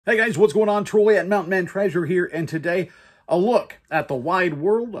Hey guys, what's going on? Troy at Mountain Man Treasure here, and today a look at the wide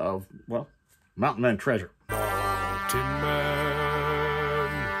world of, well, Mountain Man Treasure.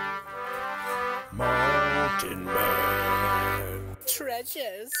 Mountain Man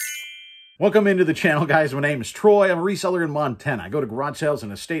Treasures. Welcome into the channel, guys. My name is Troy. I'm a reseller in Montana. I go to garage sales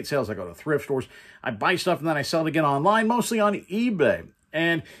and estate sales. I go to thrift stores. I buy stuff and then I sell it again online, mostly on eBay.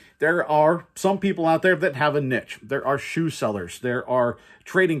 And there are some people out there that have a niche. There are shoe sellers. There are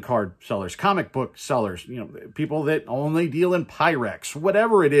trading card sellers, comic book sellers, people that only deal in Pyrex,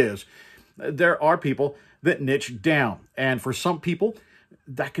 whatever it is. There are people that niche down. And for some people,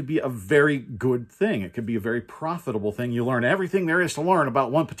 that could be a very good thing. It could be a very profitable thing. You learn everything there is to learn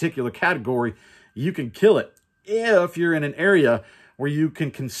about one particular category. You can kill it if you're in an area where you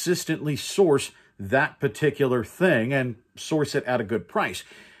can consistently source that particular thing and source it at a good price.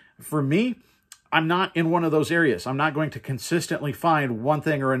 For me, I'm not in one of those areas. I'm not going to consistently find one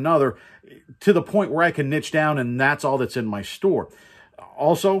thing or another to the point where I can niche down and that's all that's in my store.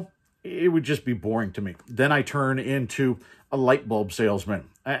 Also, it would just be boring to me. Then I turn into a light bulb salesman.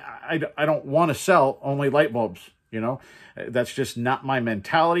 I don't want to sell only light bulbs, That's just not my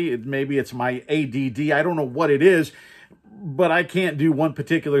mentality. Maybe it's my ADD. I don't know what it is, but I can't do one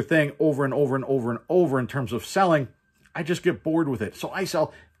particular thing over and over and over and over in terms of selling. I just get bored with it. So I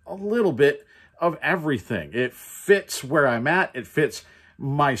sell a little bit of everything. It fits where I'm at. It fits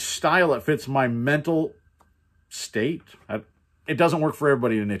my style. It fits my mental state. It doesn't work for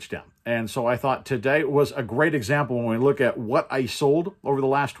everybody to niche down. And so I thought today was a great example when we look at what I sold over the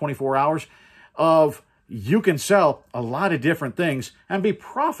last 24 hours of you can sell a lot of different things and be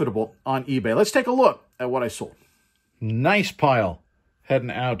profitable on eBay. Let's take a look at what I sold. Nice pile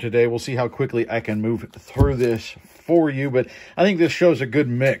heading out today. We'll see how quickly I can move through this for you. But I think this shows a good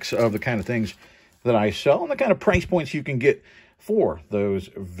mix of the kind of things that I sell and the kind of price points you can get for those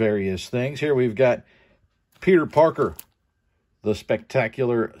various things. Here we've got Peter Parker, the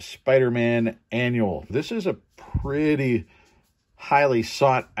Spectacular Spider-Man Annual. This is a pretty highly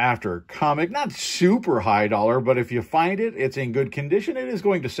sought after comic. Not super high dollar, but if you find it, it's in good condition, it is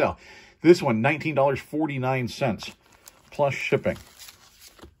going to sell. This one, $19.49 plus shipping.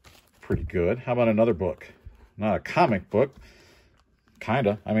 Pretty good. How about another book? Not a comic book.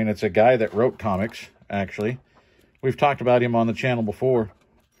 Kinda. I mean, it's a guy that wrote comics, actually. We've talked about him on the channel before.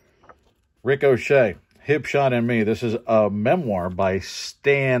 Ricochet, Hip Shot and Me. This is a memoir by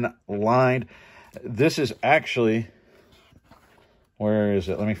Stan Line. This is actually, where is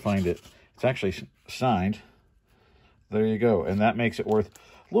it? Let me find it. It's actually signed. There you go. And that makes it worth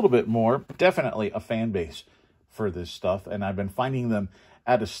a little bit more. Definitely a fan base for this stuff. And I've been finding them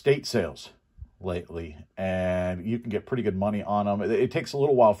at estate sales lately. And you can get pretty good money on them. It takes a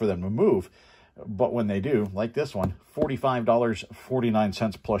little while for them to move. But when they do, like this one,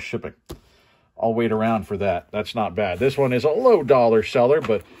 $45.49 plus shipping. I'll wait around for that. That's not bad. This one is a low dollar seller,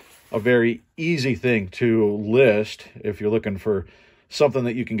 but a very easy thing to list if you're looking for something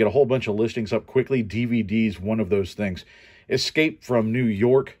that you can get a whole bunch of listings up quickly. DVDs, one of those things. Escape from New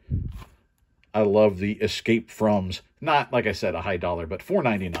York. I love the Escape Froms. Not, like I said, a high dollar, but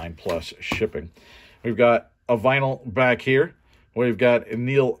 $4.99 plus shipping. We've got a vinyl back here. We've got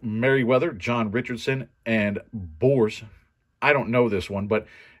Neil Merriweather, John Richardson, and Boers. I don't know this one, but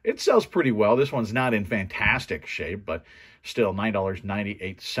it sells pretty well. This one's not in fantastic shape, but still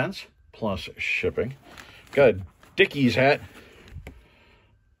 $9.98 plus shipping. Got a Dickies hat.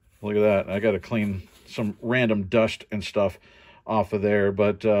 Look at that. I got to clean some random dust and stuff off of there,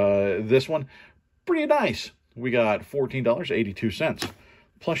 but this one, pretty nice. We got $14.82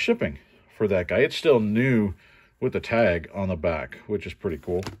 plus shipping for that guy. It's still new with the tag on the back, which is pretty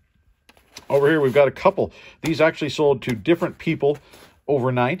cool. Over here, we've got a couple. These actually sold to different people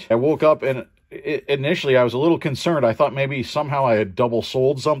overnight. I woke up and initially I was a little concerned. I thought maybe somehow I had double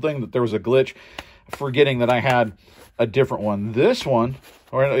sold something, that there was a glitch, forgetting that I had a different one. This one,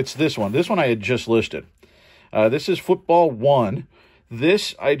 or it's this one. This one I had just listed. This is Football 1.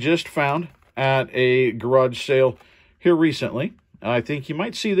 This I just found at a garage sale here recently. I think you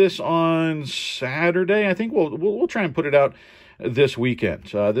might see this on Saturday. I think we'll try and put it out this weekend.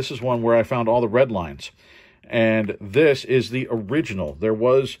 This is one where I found all the red lines. And this is the original. There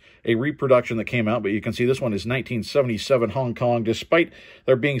was a reproduction that came out, but you can see this one is 1977 Hong Kong. Despite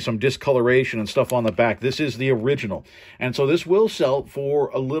there being some discoloration and stuff on the back, this is the original. And so this will sell for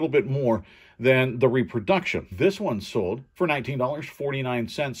a little bit more than the reproduction. This one sold for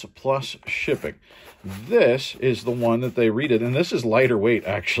 $19.49 plus shipping. This is the one that they redid, and this is lighter weight,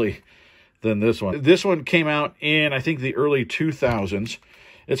 actually, than this one. This one came out in, I think, the early 2000s.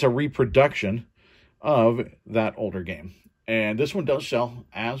 It's a reproduction of that older game. And this one does sell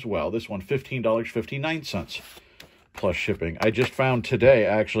as well. This one, $15.59 plus shipping. I just found today,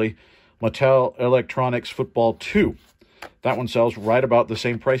 actually, Mattel Electronics Football 2. That one sells right about the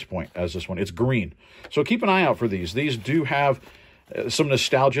same price point as this one. It's green. So keep an eye out for these. These do have some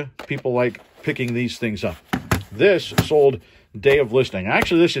nostalgia. People like picking these things up. This sold day of listing. I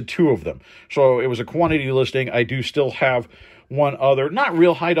actually listed 2 of them. So it was a quantity listing. I do still have one other, not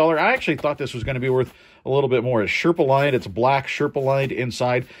real high dollar. I actually thought this was going to be worth a little bit more. It's Sherpa lined. It's black Sherpa lined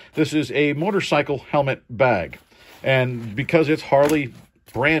inside. This is a motorcycle helmet bag. And because it's Harley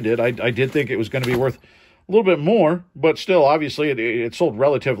branded, I did think it was going to be worth a little bit more, but still, obviously, it sold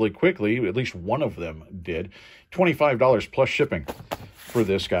relatively quickly. At least one of them did. $25 plus shipping for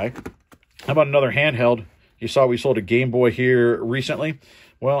this guy. How about another handheld? You saw we sold a Game Boy here recently.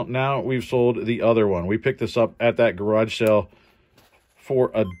 Well, now we've sold the other one. We picked this up at that garage sale for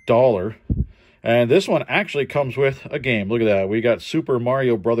 $1. And this one actually comes with a game. Look at that. We got Super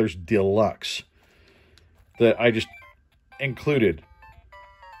Mario Brothers Deluxe that I just included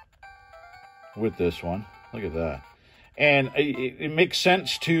with this one. Look at that. And it makes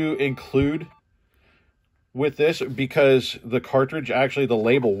sense to include with this because the cartridge, actually the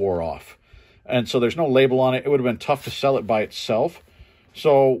label wore off. And so there's no label on it. It would have been tough to sell it by itself.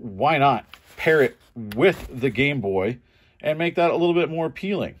 So why not pair it with the Game Boy and make that a little bit more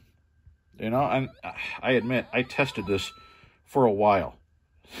appealing? You know, and I admit, I tested this for a while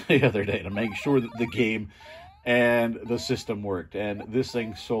the other day to make sure that the game and the system worked. And this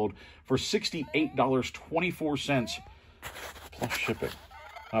thing sold for $68.24 plus shipping.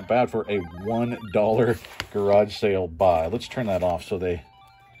 Not bad for a $1 garage sale buy. Let's turn that off so they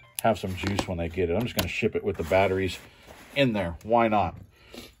have some juice when they get it. I'm just going to ship it with the batteries in there. Why not?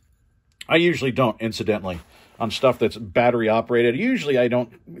 I usually don't, incidentally, on stuff that's battery operated. Usually I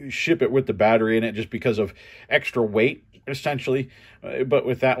don't ship it with the battery in it just because of extra weight, essentially. But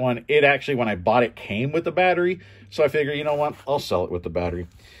with that one, it actually, when I bought it, came with the battery. So I figure, you know what? I'll sell it with the battery.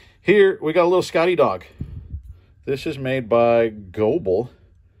 Here, we got a little Scotty dog. This is made by Goebel.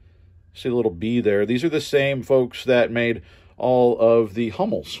 See a little bee there. These are the same folks that made all of the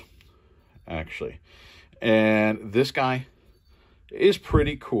Hummels, actually. And this guy is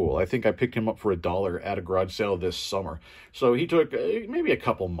pretty cool. I think I picked him up for $1 at a garage sale this summer. So he took maybe a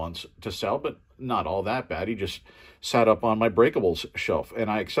couple months to sell, but not all that bad. He just sat up on my breakables shelf, and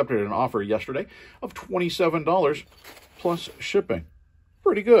I accepted an offer yesterday of $27 plus shipping.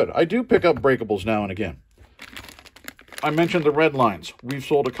 Pretty good. I do pick up breakables now and again. I mentioned the red lines. We've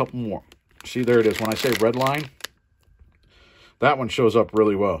sold a couple more. See, there it is. When I say red line, that one shows up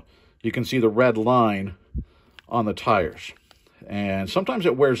really well. You can see the red line on the tires. And sometimes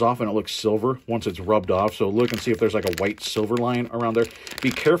it wears off and it looks silver once it's rubbed off. So look and see if there's like a white silver line around there. Be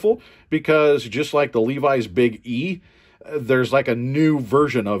careful, because just like the Levi's Big E, there's like a new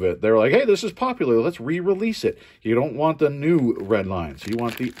version of it. They're like, hey, this is popular. Let's re-release it. You don't want the new red lines. You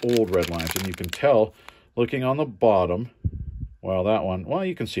want the old red lines. And you can tell looking on the bottom, well, that one, well,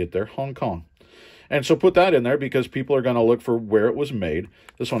 you can see it there, Hong Kong. And so put that in there because people are going to look for where it was made.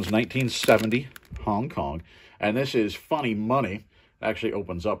 This one's 1970, Hong Kong. And this is funny money. It actually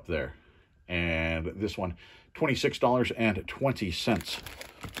opens up there. And this one, $26.20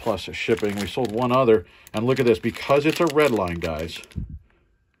 plus shipping. We sold one other. And look at this. Because it's a red line, guys.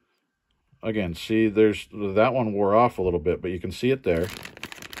 Again, see, there's that one wore off a little bit, but you can see it there.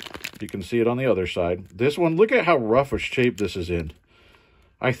 You can see it on the other side. This one, look at how rough a shape this is in.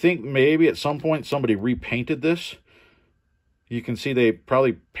 I think maybe at some point somebody repainted this. You can see they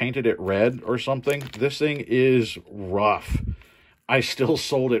probably painted it red or something. This thing is rough. I still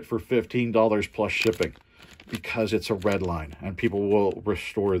sold it for $15 plus shipping because it's a red line and people will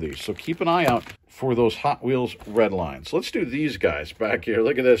restore these. So keep an eye out for those Hot Wheels red lines. Let's do these guys back here.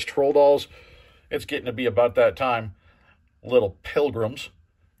 Look at this, Troll Dolls. It's getting to be about that time. Little pilgrims.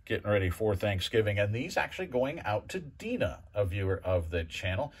 Getting ready for Thanksgiving, and these actually going out to Dina, a viewer of the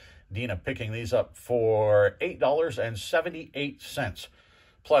channel. Dina picking these up for $8.78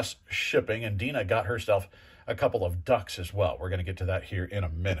 plus shipping, and Dina got herself a couple of ducks as well. We're going to get to that here in a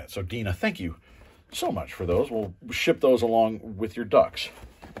minute. So Dina, thank you so much for those. We'll ship those along with your ducks,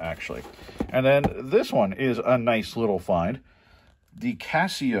 actually. And then this one is a nice little find. The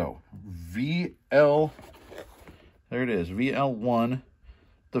Casio VL, there it is, VL1.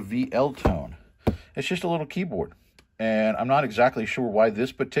 The VL tone. It's just a little keyboard. And I'm not exactly sure why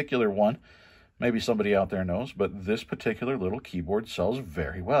this particular one, maybe somebody out there knows, but this particular little keyboard sells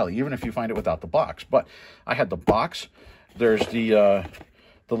very well, even if you find it without the box. But I had the box. There's the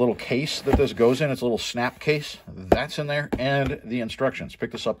the little case that this goes in. It's a little snap case. That's in there. And the instructions.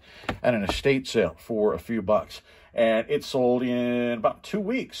 Picked this up at an estate sale for a few bucks. And it sold in about 2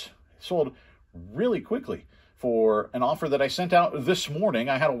 weeks. It sold really quickly for an offer that I sent out this morning.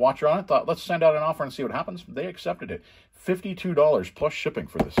 I had a watcher on it. Thought, let's send out an offer and see what happens. They accepted it. $52 plus shipping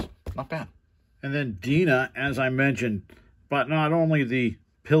for this. Not bad. And then Dina, as I mentioned, but not only the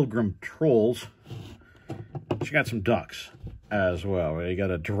Pilgrim Trolls, she got some ducks as well. You got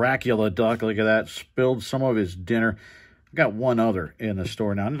a Dracula duck. Look at that. Spilled some of his dinner. I've got one other in the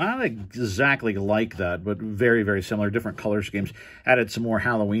store now. Not exactly like that, but very, very similar. Different color schemes. Added some more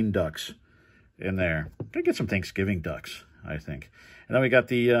Halloween ducks in there. Gonna get some Thanksgiving ducks, I think. And then we got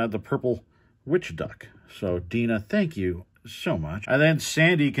the purple witch duck. So, Dina, thank you so much. And then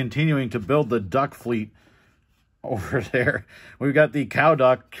Sandy continuing to build the duck fleet over there. We've got the cow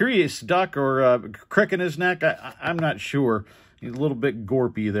duck, curious duck, or crick in his neck. I'm not sure. He's a little bit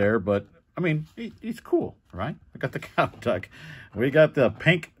gorpy there, but I mean, he's cool, right? We got the cow duck. We got the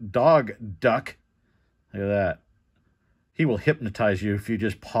pink dog duck. Look at that. He will hypnotize you if you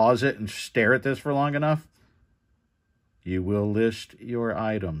just pause it and stare at this for long enough. You will list your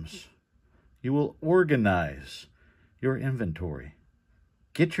items. You will organize your inventory.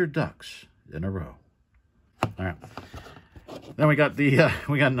 Get your ducks in a row. All right. Then we got we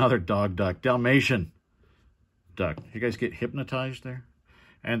got another dog duck, Dalmatian duck. You guys get hypnotized there?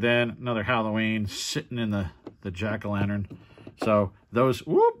 And then another Halloween sitting in the jack-o'-lantern. So those,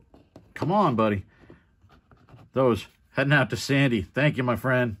 whoop, come on, buddy. Those heading out to Sandy. Thank you, my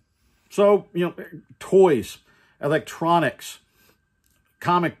friend. So, you know, toys, electronics,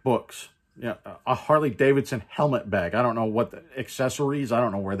 comic books, you know, a Harley-Davidson helmet bag. I don't know what the accessories, I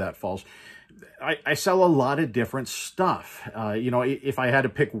don't know where that falls. I sell a lot of different stuff. You know, if I had to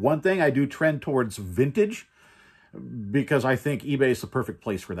pick one thing, I do trend towards vintage because I think eBay is the perfect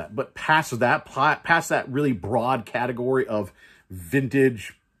place for that. But past that really broad category of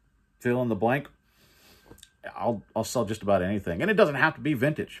vintage, fill in the blank, I'll sell just about anything. And it doesn't have to be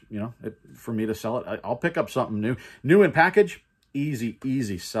vintage, you know, for me to sell it. I'll pick up something new. New in package,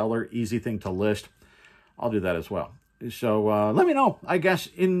 easy seller, easy thing to list. I'll do that as well. So let me know, I guess,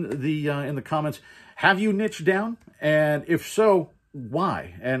 in the comments, have you niched down? And if so,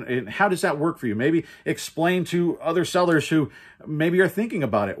 why? And how does that work for you? Maybe explain to other sellers who maybe are thinking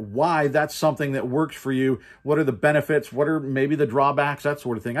about it, why that's something that works for you. What are the benefits? What are maybe the drawbacks? That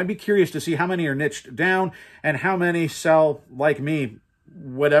sort of thing. I'd be curious to see how many are niched down and how many sell like me,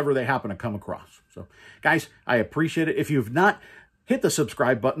 whatever they happen to come across. So, guys, I appreciate it. If you've not, hit the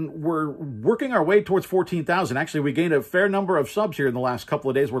subscribe button. We're working our way towards 14,000. Actually, we gained a fair number of subs here in the last couple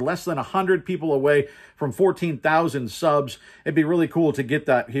of days. We're less than 100 people away from 14,000 subs. It'd be really cool to get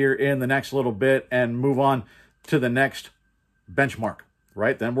that here in the next little bit and move on to the next benchmark,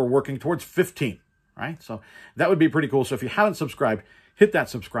 right? Then we're working towards 15, right? So that would be pretty cool. So if you haven't subscribed, hit that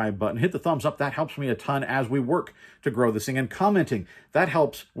subscribe button, hit the thumbs up. That helps me a ton as we work to grow this thing. And commenting, that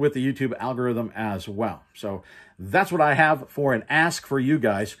helps with the YouTube algorithm as well. So that's what I have for an ask for you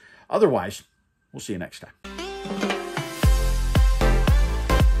guys. Otherwise, we'll see you next time.